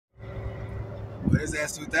But this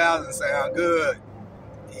S2000 sound good.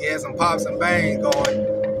 He had some pops and bangs going.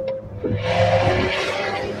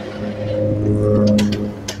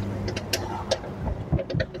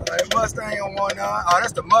 That Mustang on 1.9. Oh,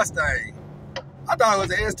 that's the Mustang. I thought it was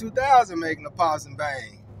the S2000 making the pops and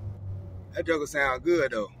bang. That joker sound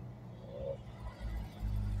good though.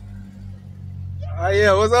 Oh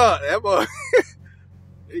yeah, what's up? That boy,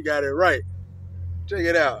 he got it right. Check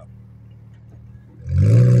it out.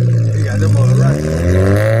 He got them on the right.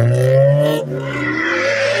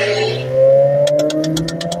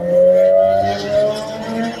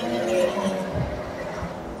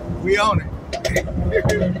 We on it.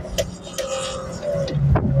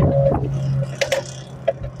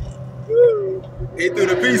 He threw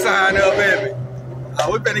the peace sign up at me.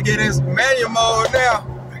 We better get in manual mode now.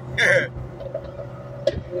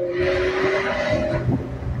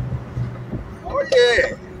 Oh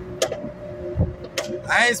yeah.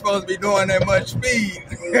 I ain't supposed to be doing that much speed.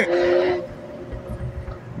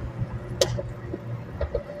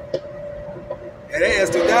 Yeah, that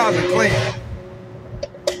S2000 clean.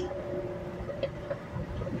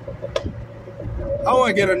 I want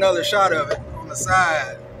to get another shot of it on the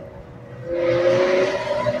side.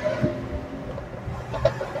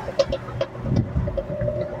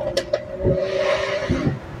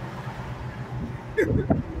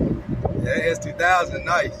 Yeah, S2000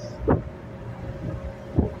 nice.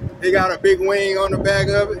 He got a big wing on the back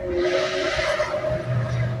of it.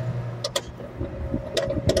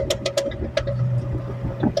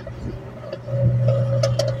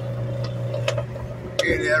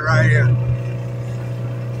 Get that right here.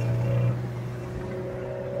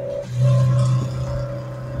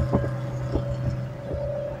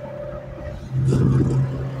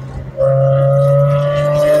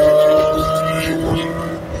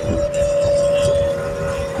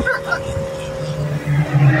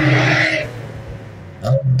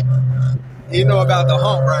 You know about the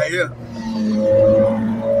hump right here.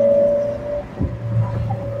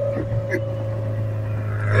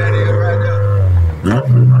 That is right there.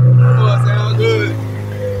 Boy, sound good.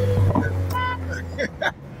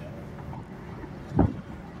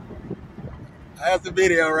 That's the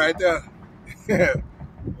video right there.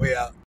 We out.